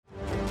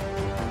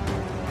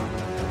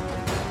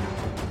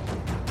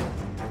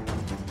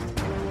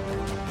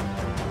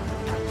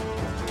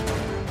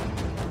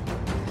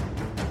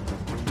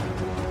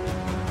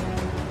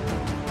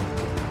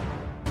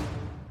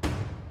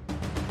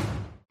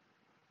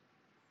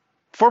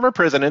Former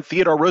President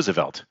Theodore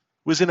Roosevelt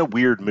was in a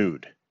weird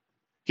mood.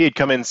 He had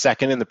come in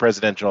second in the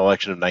presidential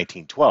election of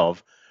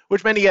 1912,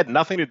 which meant he had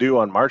nothing to do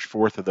on March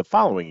 4th of the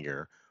following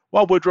year,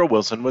 while Woodrow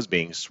Wilson was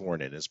being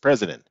sworn in as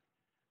president.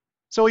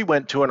 So he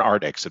went to an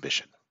art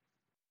exhibition.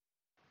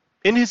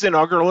 In his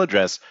inaugural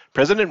address,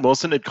 President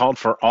Wilson had called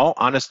for all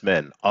honest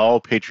men, all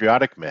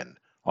patriotic men,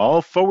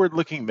 all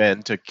forward-looking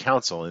men to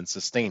counsel and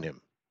sustain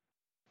him.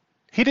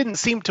 He didn't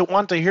seem to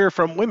want to hear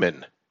from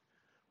women,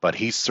 but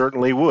he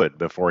certainly would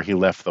before he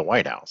left the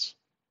White House.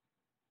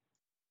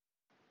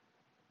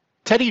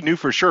 Teddy knew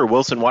for sure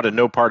Wilson wanted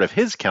no part of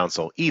his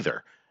counsel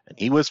either, and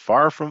he was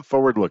far from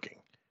forward-looking.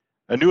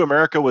 A new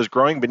America was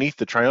growing beneath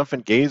the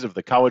triumphant gaze of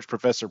the college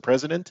professor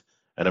president,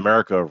 an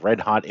America of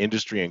red-hot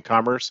industry and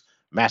commerce,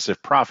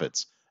 massive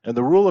profits, and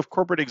the rule of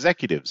corporate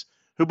executives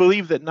who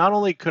believed that not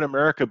only could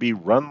America be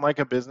run like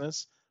a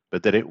business,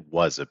 but that it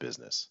was a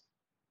business.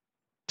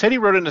 Teddy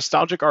wrote a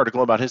nostalgic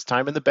article about his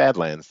time in the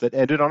Badlands that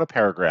ended on a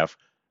paragraph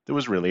that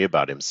was really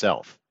about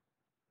himself.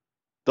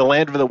 The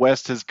land of the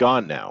West has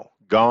gone now,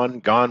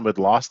 gone with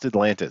lost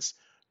Atlantis,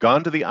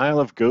 gone to the Isle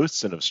of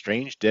Ghosts and of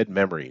strange dead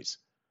memories.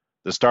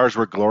 The stars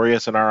were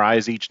glorious in our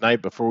eyes each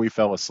night before we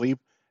fell asleep,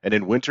 and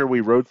in winter we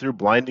rode through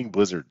blinding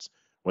blizzards,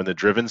 when the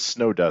driven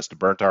snow dust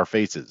burnt our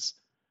faces.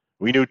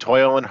 We knew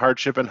toil and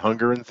hardship and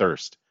hunger and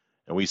thirst,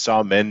 and we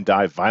saw men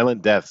die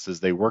violent deaths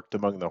as they worked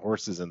among the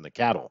horses and the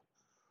cattle,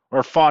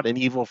 or fought in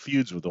evil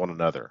feuds with one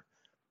another.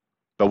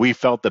 But we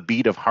felt the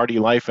beat of hardy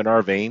life in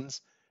our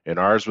veins, and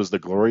ours was the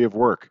glory of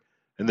work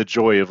and the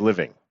joy of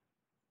living.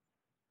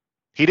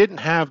 He didn't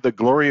have the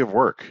glory of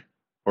work,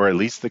 or at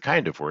least the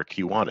kind of work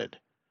he wanted.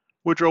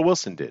 Woodrow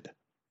Wilson did.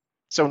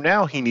 So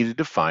now he needed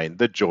to find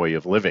the joy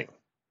of living.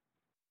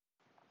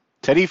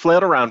 Teddy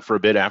flailed around for a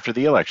bit after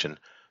the election,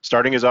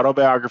 starting his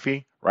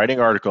autobiography, writing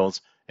articles,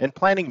 and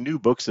planning new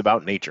books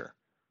about nature.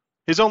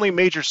 His only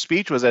major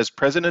speech was as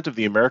president of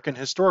the American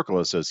Historical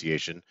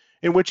Association,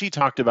 in which he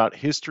talked about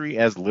history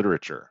as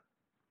literature.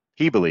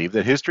 He believed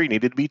that history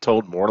needed to be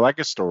told more like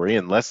a story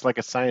and less like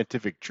a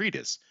scientific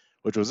treatise,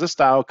 which was a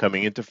style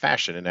coming into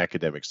fashion in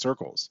academic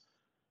circles.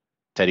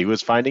 Teddy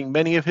was finding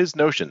many of his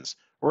notions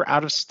were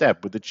out of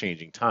step with the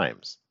changing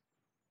times.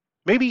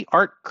 Maybe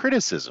art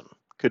criticism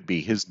could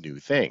be his new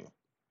thing.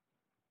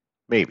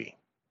 Maybe.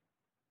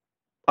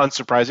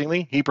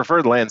 Unsurprisingly, he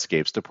preferred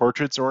landscapes to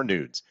portraits or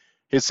nudes.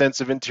 His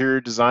sense of interior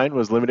design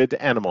was limited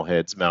to animal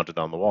heads mounted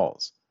on the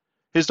walls.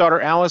 His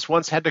daughter Alice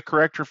once had to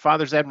correct her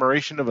father's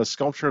admiration of a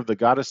sculpture of the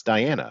goddess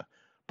Diana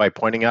by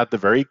pointing out the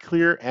very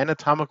clear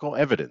anatomical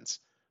evidence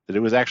that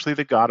it was actually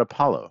the god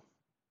Apollo.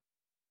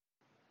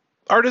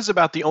 Art is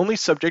about the only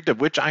subject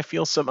of which I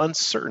feel some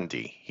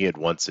uncertainty, he had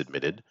once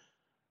admitted,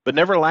 but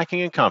never lacking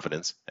in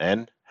confidence,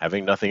 and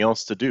having nothing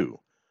else to do,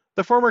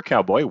 the former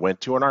cowboy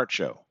went to an art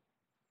show.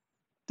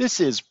 This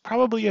is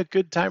probably a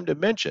good time to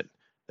mention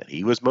that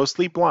he was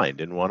mostly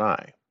blind in one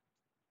eye.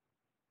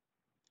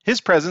 His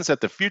presence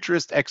at the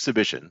Futurist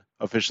exhibition,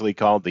 officially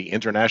called the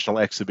International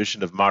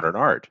Exhibition of Modern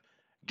Art,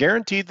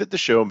 guaranteed that the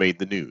show made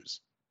the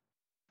news.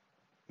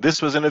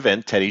 This was an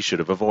event Teddy should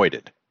have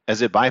avoided,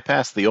 as it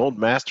bypassed the old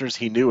masters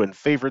he knew and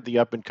favored the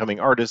up-and-coming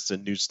artists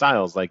and new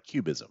styles like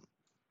Cubism.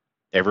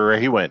 Everywhere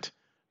he went,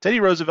 Teddy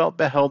Roosevelt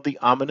beheld the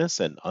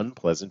ominous and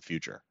unpleasant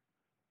future.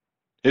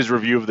 His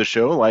review of the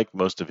show, like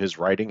most of his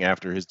writing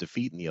after his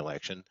defeat in the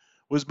election,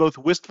 was both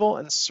wistful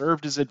and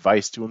served as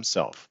advice to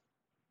himself.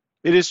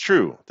 It is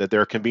true that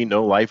there can be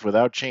no life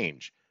without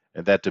change,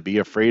 and that to be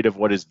afraid of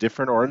what is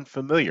different or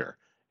unfamiliar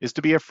is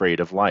to be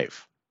afraid of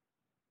life.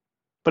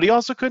 But he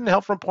also couldn't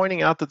help from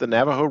pointing out that the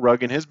Navajo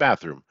rug in his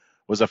bathroom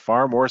was a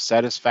far more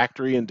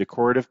satisfactory and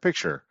decorative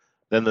picture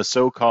than the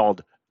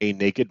so-called "a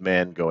naked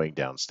man going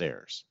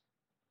downstairs."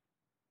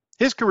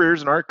 His career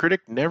as an art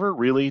critic never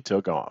really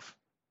took off.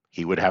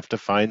 He would have to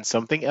find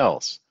something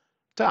else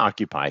to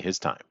occupy his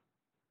time.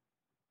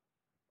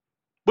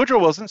 Woodrow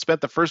Wilson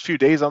spent the first few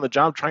days on the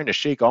job trying to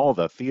shake all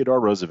the Theodore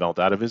Roosevelt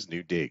out of his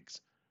new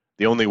digs.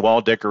 The only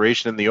wall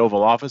decoration in the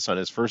Oval Office on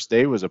his first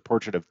day was a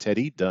portrait of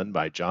Teddy done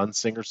by John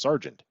Singer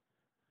Sargent.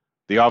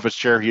 The office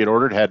chair he had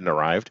ordered hadn't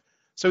arrived,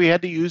 so he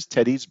had to use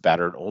Teddy's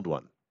battered old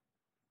one.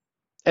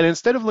 And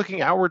instead of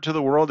looking outward to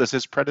the world as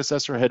his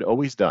predecessor had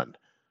always done,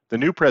 the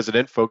new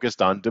president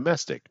focused on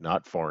domestic,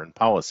 not foreign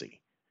policy.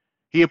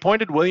 He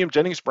appointed William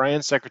Jennings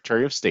Bryan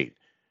Secretary of State,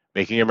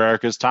 making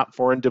America's top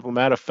foreign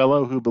diplomat a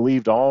fellow who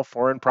believed all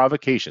foreign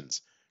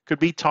provocations could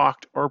be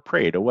talked or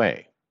prayed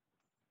away.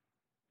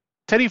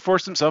 Teddy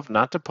forced himself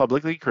not to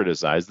publicly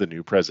criticize the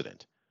new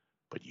president,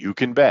 but you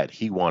can bet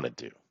he wanted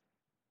to.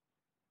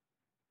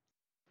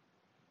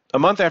 A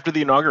month after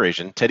the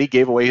inauguration, Teddy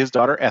gave away his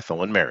daughter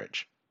Ethel in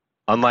marriage.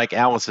 Unlike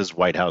Alice's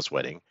White House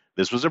wedding,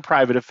 this was a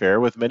private affair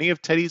with many of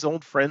Teddy's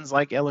old friends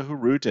like Elihu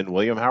Root and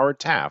William Howard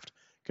Taft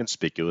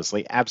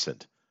conspicuously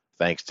absent,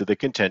 thanks to the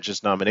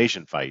contentious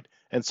nomination fight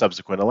and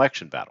subsequent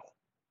election battle.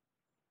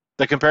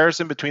 The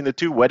comparison between the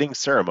two wedding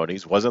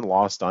ceremonies wasn't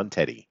lost on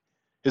Teddy.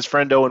 His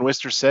friend Owen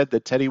Wister said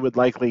that Teddy would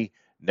likely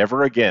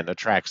never again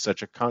attract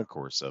such a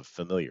concourse of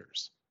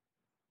familiars.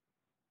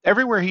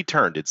 Everywhere he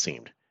turned, it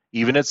seemed,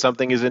 even at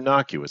something as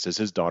innocuous as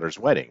his daughter's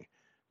wedding,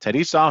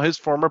 Teddy saw his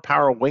former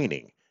power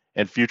waning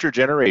and future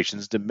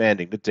generations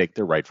demanding to take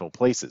their rightful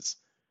places.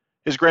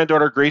 His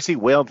granddaughter Gracie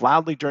wailed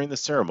loudly during the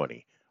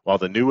ceremony, while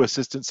the new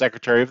Assistant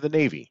Secretary of the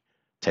Navy,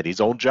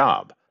 Teddy's old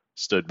job,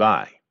 stood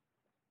by.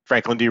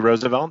 Franklin D.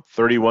 Roosevelt,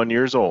 31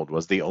 years old,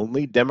 was the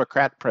only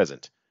Democrat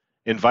present,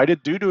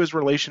 invited due to his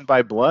relation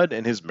by blood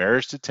and his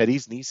marriage to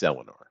Teddy's niece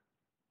Eleanor.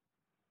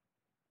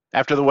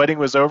 After the wedding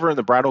was over and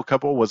the bridal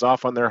couple was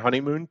off on their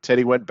honeymoon,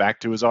 Teddy went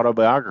back to his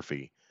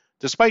autobiography,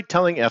 despite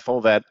telling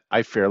Ethel that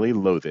I fairly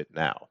loathe it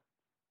now.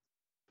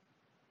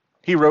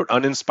 He wrote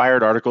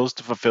uninspired articles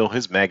to fulfill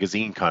his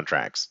magazine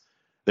contracts.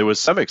 There was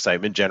some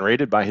excitement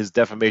generated by his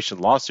defamation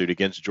lawsuit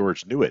against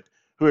George Newitt,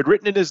 who had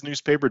written in his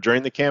newspaper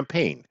during the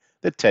campaign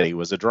that Teddy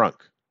was a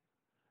drunk.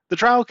 The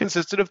trial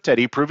consisted of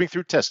Teddy proving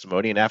through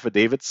testimony and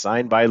affidavits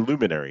signed by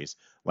luminaries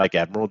like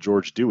Admiral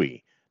George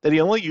Dewey that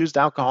he only used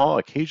alcohol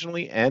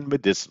occasionally and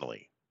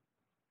medicinally.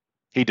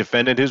 He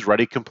defended his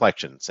ruddy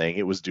complexion, saying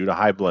it was due to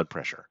high blood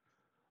pressure.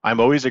 I'm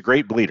always a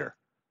great bleeder.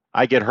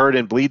 I get hurt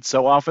and bleed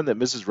so often that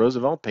Mrs.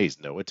 Roosevelt pays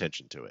no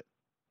attention to it.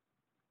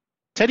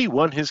 Teddy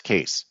won his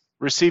case,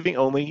 receiving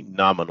only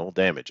nominal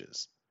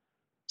damages.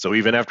 So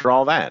even after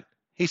all that,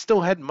 he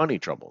still had money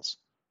troubles.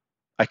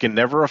 I can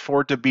never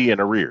afford to be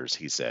in arrears,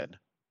 he said.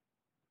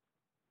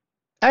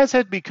 As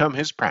had become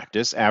his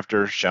practice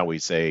after, shall we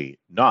say,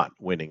 not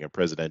winning a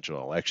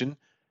presidential election,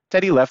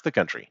 Teddy left the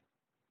country.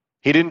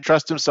 He didn't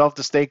trust himself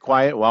to stay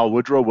quiet while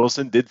Woodrow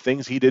Wilson did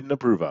things he didn't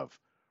approve of,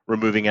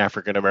 removing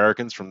African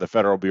Americans from the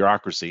federal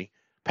bureaucracy,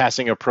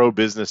 passing a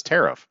pro-business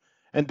tariff,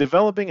 and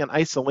developing an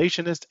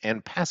isolationist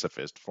and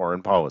pacifist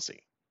foreign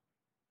policy.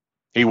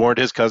 He warned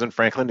his cousin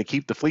Franklin to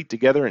keep the fleet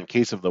together in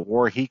case of the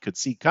war he could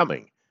see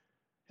coming,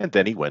 and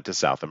then he went to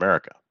South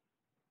America.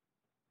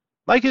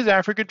 Like his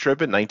African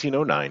trip in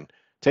 1909,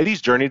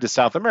 Teddy's journey to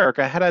South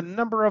America had a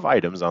number of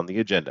items on the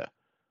agenda: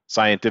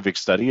 scientific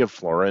study of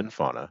flora and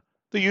fauna,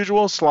 the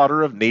usual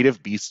slaughter of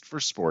native beasts for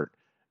sport,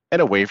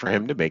 and a way for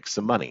him to make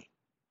some money.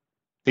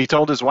 He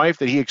told his wife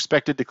that he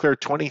expected to clear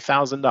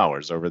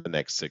 $20,000 over the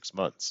next 6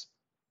 months.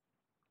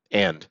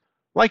 And,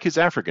 like his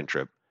African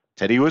trip,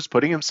 Teddy was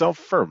putting himself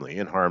firmly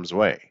in harm's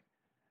way.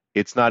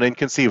 It's not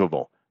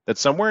inconceivable that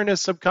somewhere in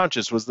his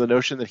subconscious was the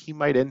notion that he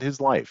might end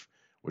his life,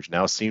 which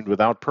now seemed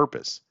without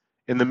purpose,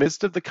 in the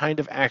midst of the kind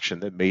of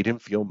action that made him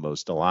feel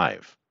most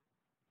alive.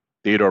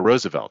 Theodore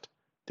Roosevelt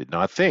did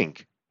not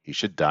think he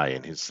should die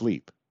in his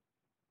sleep.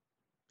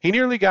 He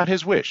nearly got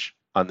his wish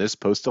on this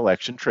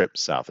post-election trip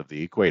south of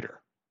the equator.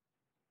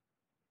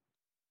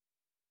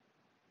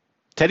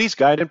 Teddy's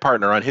guide and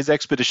partner on his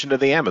expedition to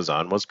the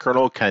Amazon was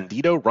Colonel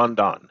Candido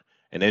Rondon,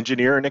 an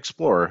engineer and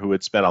explorer who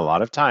had spent a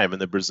lot of time in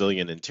the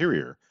Brazilian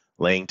interior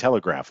laying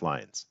telegraph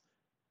lines.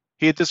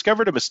 He had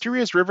discovered a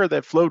mysterious river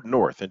that flowed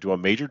north into a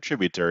major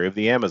tributary of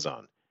the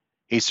Amazon.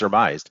 He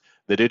surmised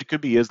that it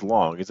could be as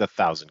long as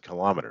 1,000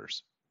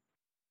 kilometers.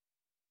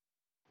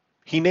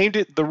 He named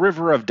it the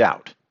River of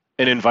Doubt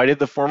and invited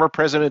the former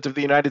President of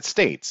the United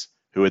States,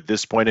 who at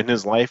this point in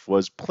his life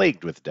was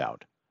plagued with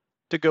doubt,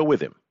 to go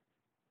with him.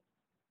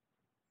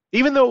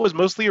 Even though it was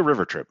mostly a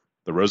river trip,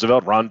 the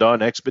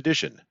Roosevelt-Rondon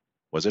expedition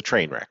was a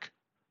train wreck.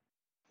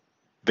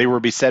 They were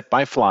beset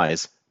by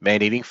flies,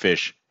 man-eating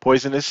fish,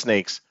 poisonous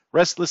snakes,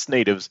 restless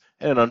natives,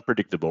 and an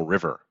unpredictable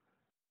river.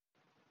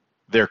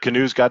 Their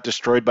canoes got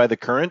destroyed by the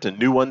current and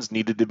new ones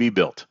needed to be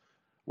built.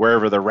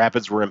 Wherever the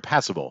rapids were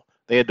impassable,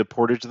 they had to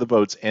portage the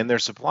boats and their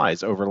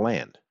supplies over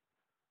land.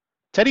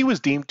 Teddy was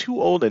deemed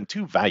too old and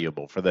too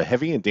valuable for the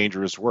heavy and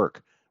dangerous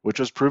work, which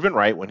was proven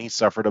right when he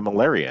suffered a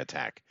malaria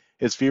attack,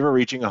 his fever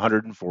reaching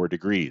 104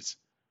 degrees.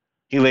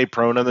 He lay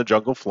prone on the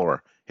jungle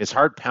floor, his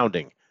heart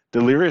pounding,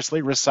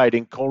 deliriously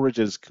reciting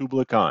Coleridge's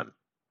Kubla Khan.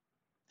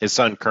 His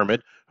son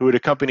Kermit, who had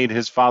accompanied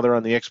his father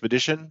on the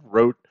expedition,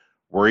 wrote,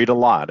 "Worried a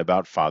lot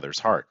about father's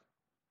heart."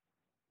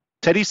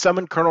 Teddy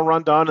summoned Colonel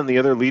Rondon and the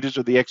other leaders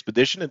of the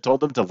expedition and told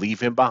them to leave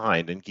him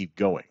behind and keep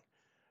going.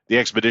 "The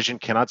expedition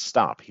cannot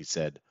stop," he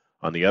said.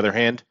 "On the other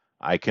hand,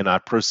 I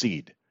cannot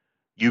proceed.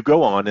 You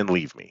go on and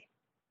leave me."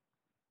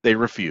 They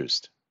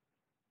refused.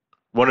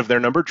 One of their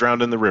number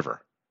drowned in the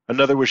river.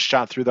 Another was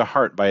shot through the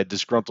heart by a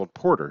disgruntled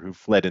porter who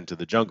fled into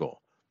the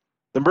jungle.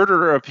 The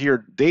murderer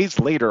appeared days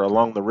later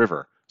along the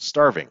river,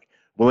 starving,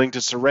 willing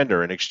to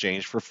surrender in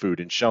exchange for food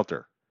and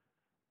shelter.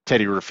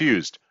 Teddy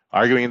refused,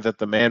 arguing that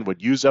the man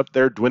would use up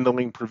their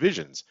dwindling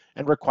provisions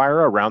and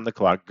require a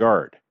round-the-clock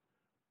guard.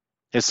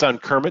 His son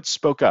Kermit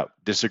spoke up,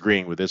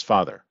 disagreeing with his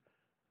father.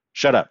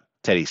 "Shut up,"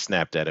 Teddy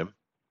snapped at him.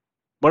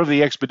 One of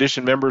the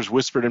expedition members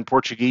whispered in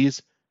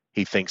Portuguese,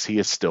 "He thinks he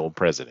is still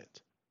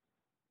president."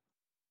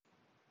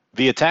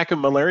 The attack of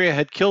malaria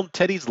had killed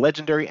Teddy's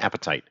legendary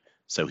appetite,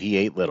 so he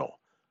ate little.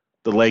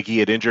 The leg he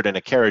had injured in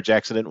a carriage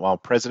accident while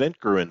president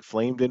grew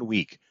inflamed and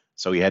weak,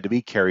 so he had to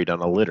be carried on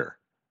a litter.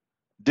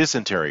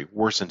 Dysentery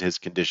worsened his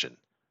condition.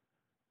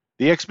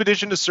 The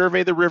expedition to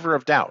survey the River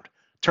of Doubt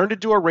turned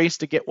into a race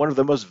to get one of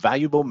the most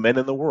valuable men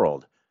in the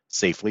world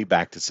safely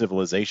back to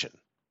civilization.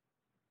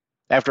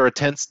 After a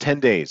tense 10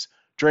 days,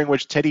 during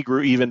which Teddy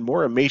grew even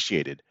more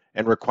emaciated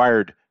and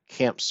required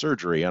camp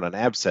surgery on an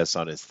abscess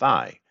on his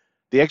thigh,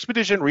 the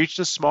expedition reached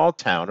a small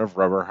town of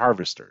rubber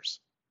harvesters.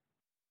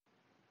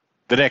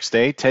 The next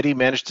day, Teddy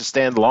managed to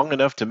stand long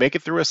enough to make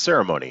it through a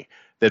ceremony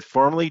that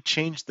formally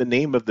changed the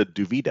name of the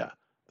Duvida,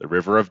 the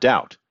River of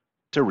Doubt,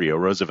 to Rio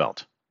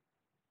Roosevelt.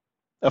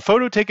 A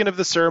photo taken of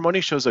the ceremony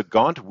shows a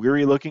gaunt,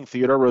 weary-looking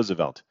Theodore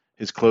Roosevelt,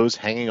 his clothes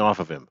hanging off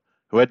of him,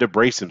 who had to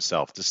brace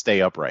himself to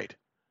stay upright.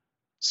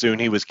 Soon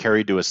he was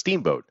carried to a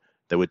steamboat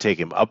that would take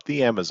him up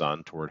the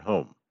Amazon toward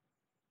home.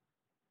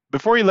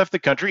 Before he left the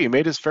country, he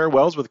made his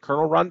farewells with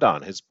Colonel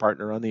Rondon, his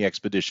partner on the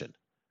expedition.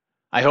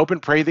 "I hope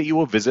and pray that you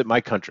will visit my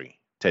country,"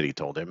 Teddy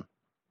told him.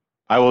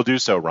 "I will do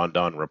so,"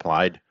 Rondon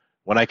replied,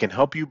 "when I can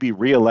help you be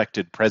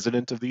re-elected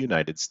President of the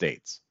United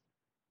States."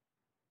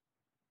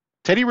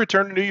 Teddy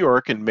returned to New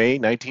York in May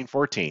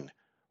 1914,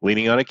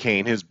 leaning on a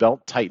cane, his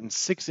belt tightened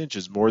 6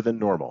 inches more than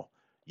normal,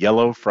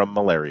 yellow from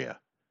malaria.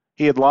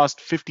 He had lost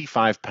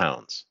 55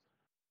 pounds.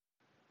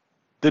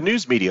 The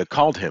news media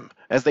called him,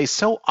 as they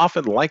so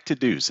often like to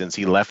do since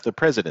he left the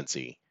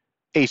presidency,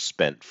 a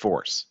spent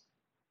force.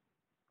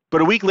 But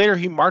a week later,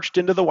 he marched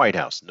into the White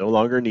House, no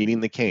longer needing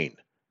the cane.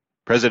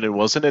 President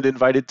Wilson had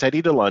invited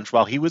Teddy to lunch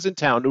while he was in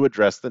town to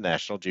address the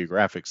National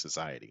Geographic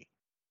Society.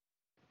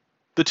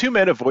 The two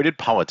men avoided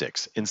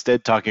politics,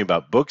 instead talking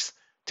about books,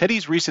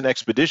 Teddy's recent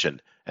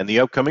expedition, and the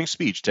upcoming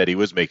speech Teddy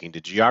was making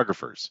to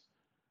geographers.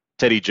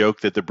 Teddy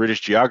joked that the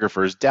British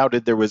geographers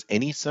doubted there was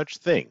any such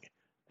thing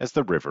as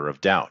the River of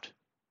Doubt.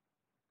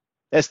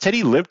 As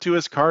Teddy limped to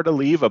his car to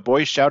leave, a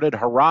boy shouted,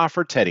 "Hurrah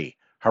for Teddy!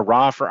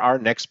 Hurrah for our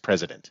next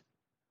president!"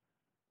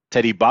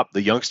 Teddy bopped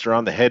the youngster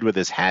on the head with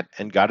his hat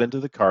and got into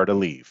the car to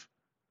leave.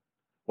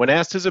 When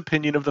asked his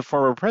opinion of the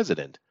former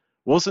president,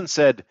 Wilson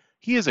said,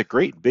 "He is a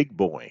great big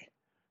boy.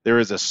 There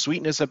is a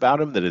sweetness about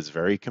him that is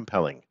very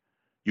compelling.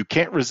 You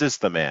can't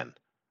resist the man.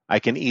 I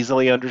can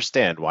easily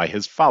understand why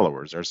his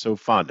followers are so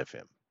fond of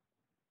him."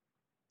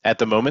 At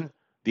the moment,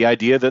 the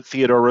idea that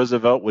Theodore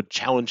Roosevelt would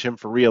challenge him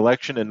for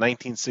re-election in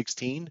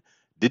 1916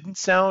 didn't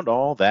sound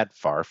all that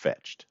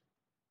far-fetched.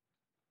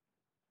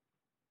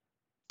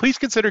 Please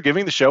consider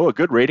giving the show a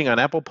good rating on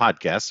Apple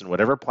Podcasts and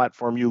whatever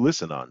platform you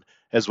listen on,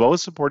 as well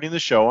as supporting the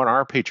show on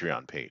our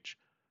Patreon page.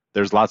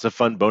 There's lots of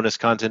fun bonus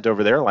content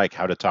over there, like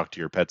how to talk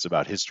to your pets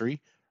about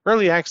history,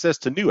 early access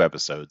to new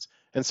episodes,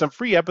 and some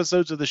free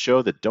episodes of the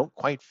show that don't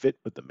quite fit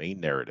with the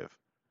main narrative.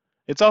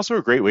 It's also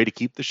a great way to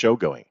keep the show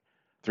going.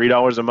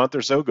 $3 a month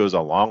or so goes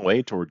a long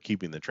way toward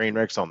keeping the train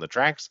wrecks on the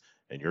tracks,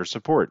 and your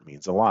support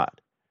means a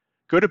lot.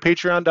 Go to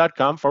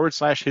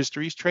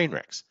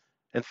patreon.com/historiestrainwrecks,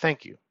 and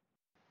thank you.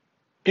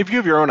 If you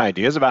have your own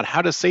ideas about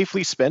how to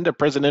safely spend a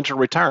presidential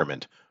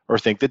retirement, or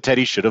think that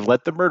Teddy should have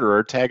let the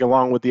murderer tag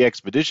along with the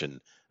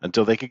expedition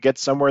until they could get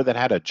somewhere that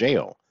had a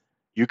jail,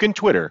 you can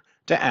Twitter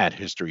to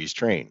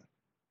 @HistoriesTrain.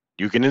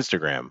 You can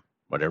Instagram,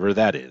 whatever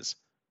that is,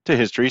 to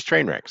History's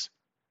Trainwrecks.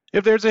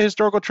 If there's a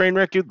historical train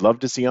wreck you'd love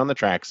to see on the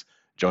tracks,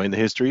 join the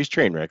History's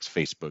Trainwrecks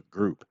Facebook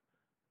group.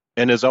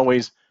 And as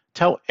always,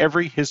 tell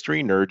every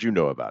history nerd you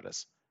know about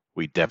us.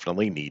 We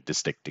definitely need to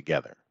stick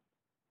together.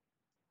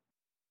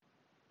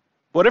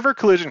 Whatever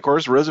collision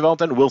course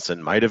Roosevelt and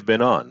Wilson might have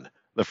been on,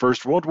 the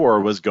First World War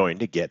was going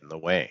to get in the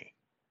way.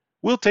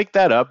 We'll take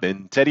that up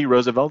in Teddy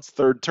Roosevelt's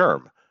third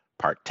term,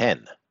 Part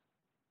 10.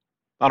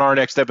 On our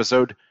next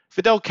episode,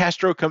 Fidel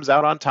Castro comes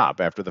out on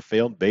top after the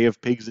failed Bay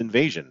of Pigs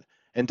invasion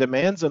and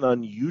demands an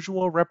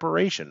unusual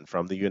reparation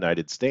from the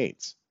United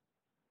States.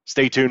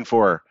 Stay tuned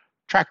for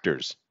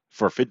Tractors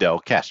for Fidel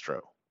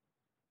Castro.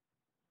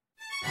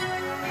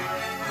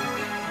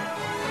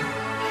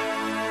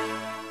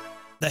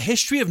 The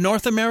History of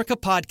North America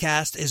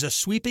podcast is a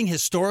sweeping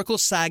historical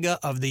saga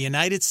of the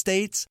United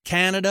States,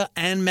 Canada,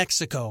 and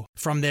Mexico,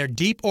 from their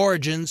deep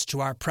origins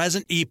to our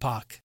present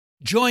epoch.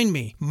 Join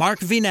me, Mark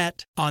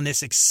Vinette, on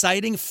this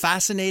exciting,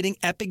 fascinating,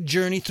 epic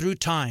journey through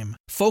time,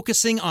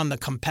 focusing on the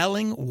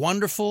compelling,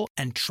 wonderful,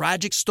 and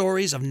tragic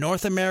stories of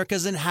North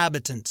America's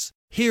inhabitants,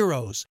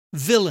 heroes,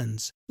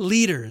 villains,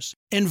 leaders,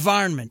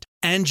 environment,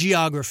 and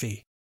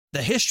geography.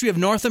 The History of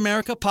North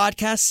America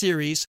podcast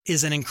series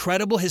is an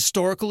incredible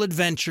historical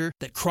adventure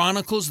that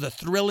chronicles the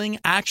thrilling,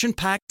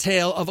 action-packed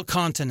tale of a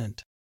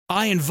continent.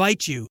 I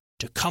invite you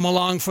to come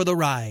along for the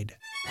ride.